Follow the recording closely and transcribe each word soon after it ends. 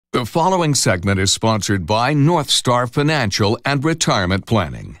The following segment is sponsored by North Star Financial and Retirement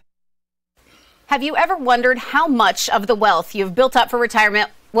Planning. Have you ever wondered how much of the wealth you've built up for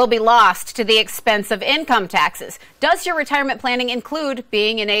retirement will be lost to the expense of income taxes? Does your retirement planning include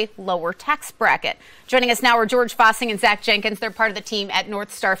being in a lower tax bracket? Joining us now are George Fossing and Zach Jenkins. They're part of the team at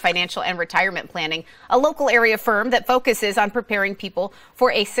North Star Financial and Retirement Planning, a local area firm that focuses on preparing people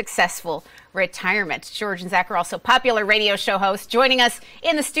for a successful retirement. George and Zach are also popular radio show hosts. Joining us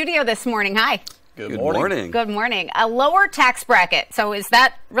in the studio this morning. Hi. Good morning. Good morning. A lower tax bracket. So is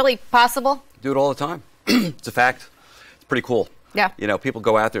that really possible? Do it all the time. It's a fact. It's pretty cool. Yeah. You know, people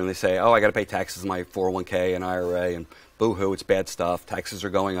go out there and they say, oh, I got to pay taxes on my 401k and IRA, and boo-hoo, it's bad stuff. Taxes are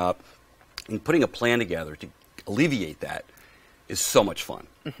going up. And putting a plan together to alleviate that is so much fun.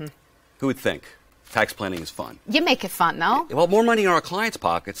 Mm-hmm. Who would think tax planning is fun? You make it fun, though. Well, more money in our clients'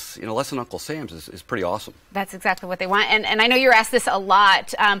 pockets, less than Uncle Sam's is pretty awesome. That's exactly what they want. And I know you're asked this a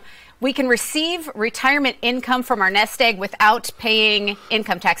lot. We can receive retirement income from our nest egg without paying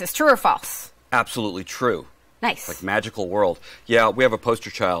income taxes. True or false? Absolutely true. Nice. Like magical world. Yeah, we have a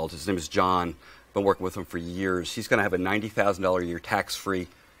poster child. His name is John. Been working with him for years. He's going to have a $90,000 a year tax-free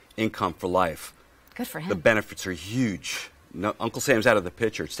income for life. Good for him. The benefits are huge. No, Uncle Sam's out of the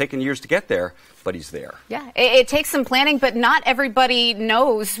picture. It's taken years to get there, but he's there. Yeah, it takes some planning, but not everybody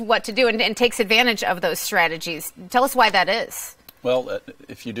knows what to do and takes advantage of those strategies. Tell us why that is. Well,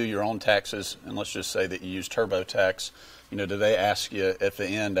 if you do your own taxes, and let's just say that you use TurboTax, do they ask you at the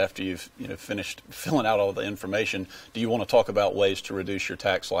end after you've finished filling out all the information, do you want to talk about ways to reduce your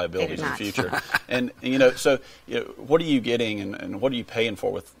tax liabilities in the future? And so what are you getting and what are you paying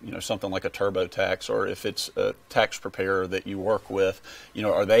for with something like a TurboTax, or if it's a tax preparer that you work with,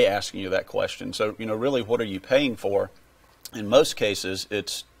 are they asking you that question? So really, what are you paying for? In most cases,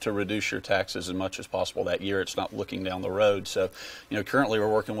 it's to reduce your taxes as much as possible that year. It's not looking down the road. So, currently we're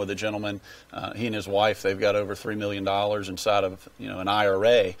working with a gentleman. He and his wife, they've got over $3 million inside of an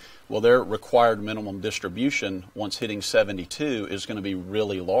IRA. Well, their required minimum distribution once hitting 72 is going to be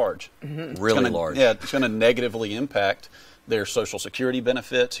really large. Mm-hmm. Really large. Yeah, it's going to negatively impact their Social Security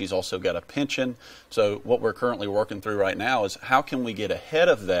benefits. He's also got a pension. So what we're currently working through right now is how can we get ahead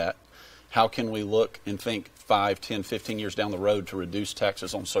of that? How can we look and think 5, 10, 15 years down the road to reduce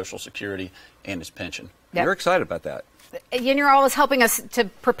taxes on Social Security and his pension? Yep. We're excited about that. And you're always helping us to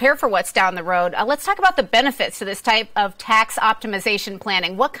prepare for what's down the road. Let's talk about the benefits to this type of tax optimization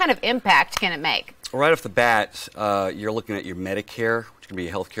planning. What kind of impact can it make? Right off the bat, you're looking at your Medicare, which can be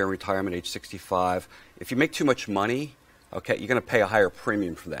health care and retirement, age 65. If you make too much money, okay, you're going to pay a higher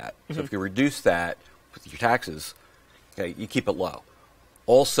premium for that. Mm-hmm. So if you reduce that with your taxes, okay, you keep it low.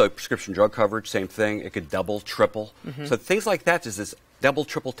 Also, prescription drug coverage, same thing. It could double, triple. Mm-hmm. So things like that is this double,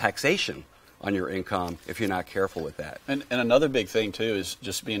 triple taxation on your income if you're not careful with that. And another big thing, too, is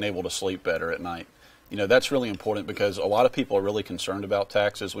just being able to sleep better at night. That's really important because a lot of people are really concerned about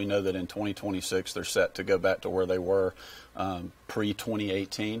taxes. We know that in 2026, they're set to go back to where they were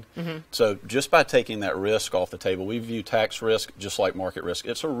pre-2018. Mm-hmm. So just by taking that risk off the table, we view tax risk just like market risk.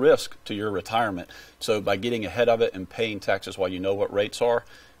 It's a risk to your retirement. So by getting ahead of it and paying taxes while you know what rates are,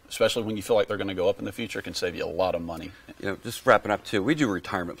 especially when you feel like they're going to go up in the future, can save you a lot of money. Just wrapping up, too, we do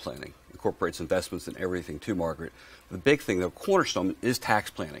retirement planning. Incorporates investments and everything, too, Margaret. The big thing, the cornerstone, is tax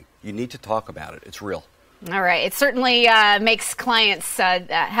planning. You need to talk about it. It's real. All right. It certainly makes clients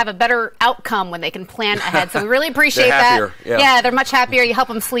have a better outcome when they can plan ahead. So we really appreciate that. Yeah, they're much happier. You help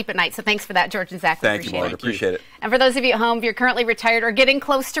them sleep at night. So thanks for that, George and Zach. Thank you, Margaret. Appreciate it. And for those of you at home, if you're currently retired or getting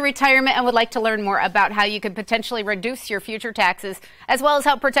close to retirement and would like to learn more about how you could potentially reduce your future taxes, as well as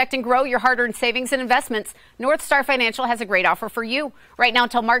help protect and grow your hard-earned savings and investments, North Star Financial has a great offer for you. Right now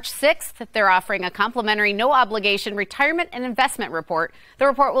until March 6th, they're offering a complimentary, no-obligation retirement and investment report. The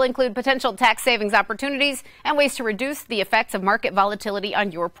report will include potential tax savings opportunities and ways to reduce the effects of market volatility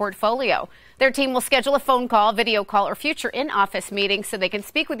on your portfolio. Their team will schedule a phone call, video call, or future in-office meeting so they can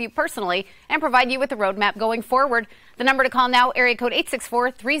speak with you personally and provide you with a roadmap going forward. The number to call now, area code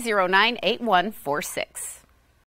 864-309-8146.